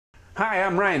Hi,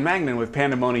 I'm Ryan Magnon with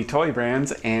Panda Mony Toy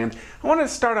Brands, and I want to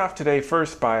start off today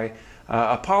first by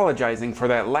apologizing for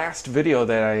that last video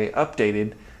that I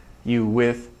updated you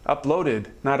with. Uploaded,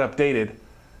 not updated.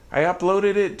 I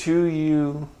uploaded it to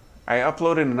you. I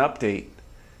uploaded an update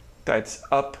that's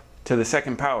up to the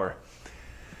second power.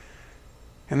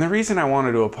 And the reason I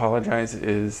wanted to apologize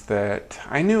is that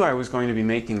I knew I was going to be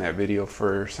making that video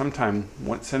for some time.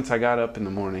 Since I got up in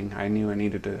the morning, I knew I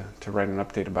needed to write an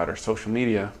update about our social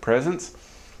media presence.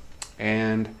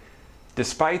 And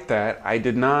despite that, I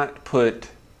did not put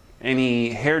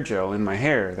any hair gel in my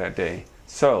hair that day.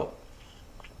 So,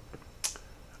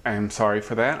 I'm sorry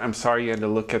for that. I'm sorry you had to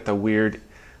look at the weird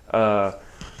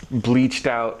bleached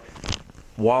out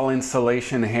wall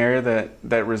insulation hair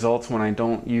that results when I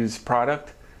don't use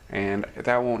product. And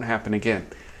that won't happen again.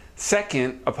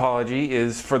 Second apology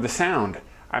is for the sound.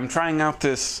 I'm trying out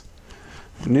this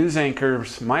news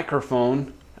anchor's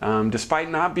microphone,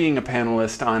 despite not being a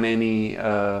panelist on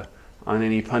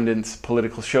any pundits'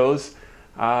 political shows,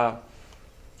 and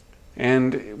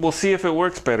we'll see if it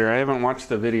works better. I haven't watched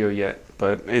the video yet,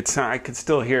 but I could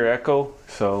still hear echo.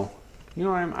 So, you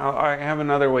know, I have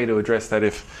another way to address that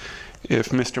if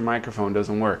Mr. Microphone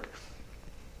doesn't work.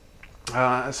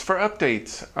 As for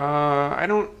updates, I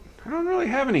don't really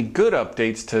have any good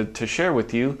updates to share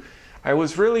with you. I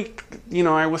was really,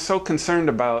 I was so concerned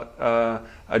about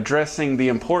addressing the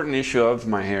important issue of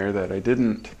my hair that I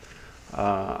didn't.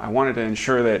 I wanted to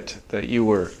ensure that you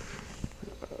were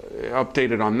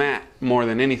updated on that more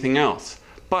than anything else.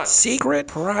 But secret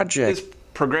project is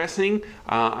progressing.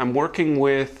 I'm working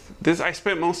with this. I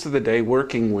spent most of the day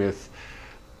working with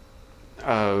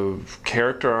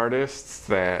character artists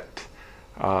that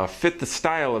fit the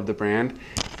style of the brand.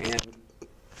 And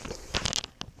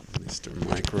Mr.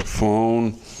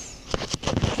 Microphone.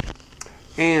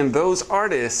 And those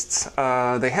artists,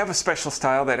 they have a special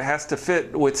style that has to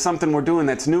fit with something we're doing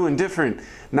that's new and different.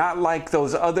 Not like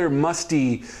those other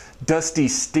musty, dusty,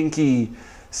 stinky,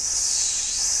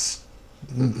 smelly,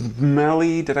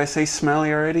 did I say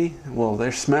smelly already? Well,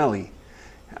 they're smelly.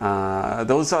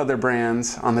 Those other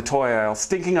brands on the toy aisle,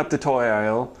 stinking up the toy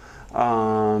aisle.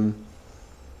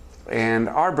 And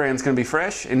our brand's going to be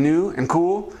fresh and new and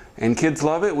cool, and kids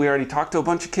love it. We already talked to a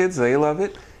bunch of kids. They love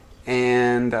it.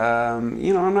 And, I'm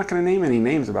not going to name any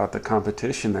names about the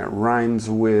competition that rhymes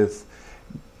with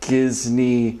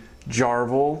Gisney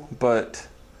Jarvel, but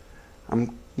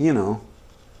you know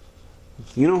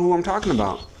who I'm talking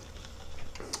about.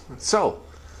 So,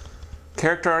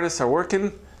 character artists are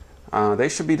working. They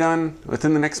should be done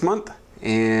within the next month.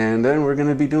 And then we're going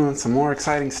to be doing some more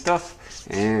exciting stuff.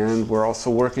 And we're also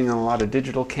working on a lot of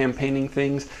digital campaigning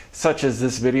things, such as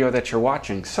this video that you're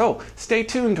watching. So stay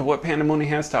tuned to what Panda Mony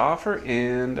has to offer,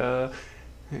 and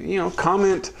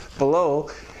comment below.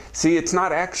 See, it's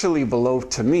not actually below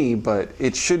to me, but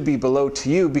it should be below to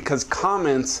you, because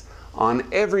comments on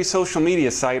every social media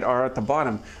site are at the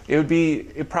bottom.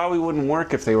 It probably wouldn't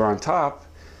work if they were on top,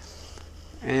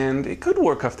 and it could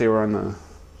work if they were on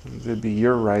it'd be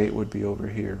your right would be over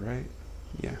here, right?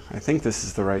 Yeah, I think this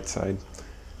is the right side.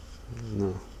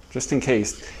 No, just in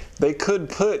case. They could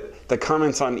put the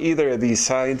comments on either of these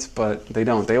sides, but they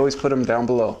don't. They always put them down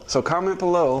below. So comment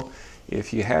below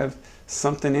if you have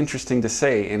something interesting to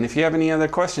say. And if you have any other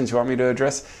questions you want me to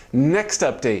address next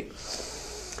update.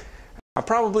 I'll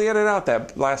probably edit out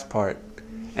that last part.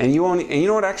 And you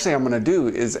know what actually I'm going to do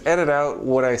is edit out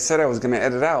what I said I was going to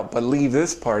edit out, but leave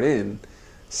this part in.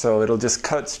 So it'll just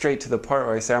cut straight to the part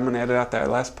where I say I'm going to edit out that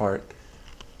last part.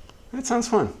 That sounds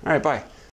fun. All right, bye.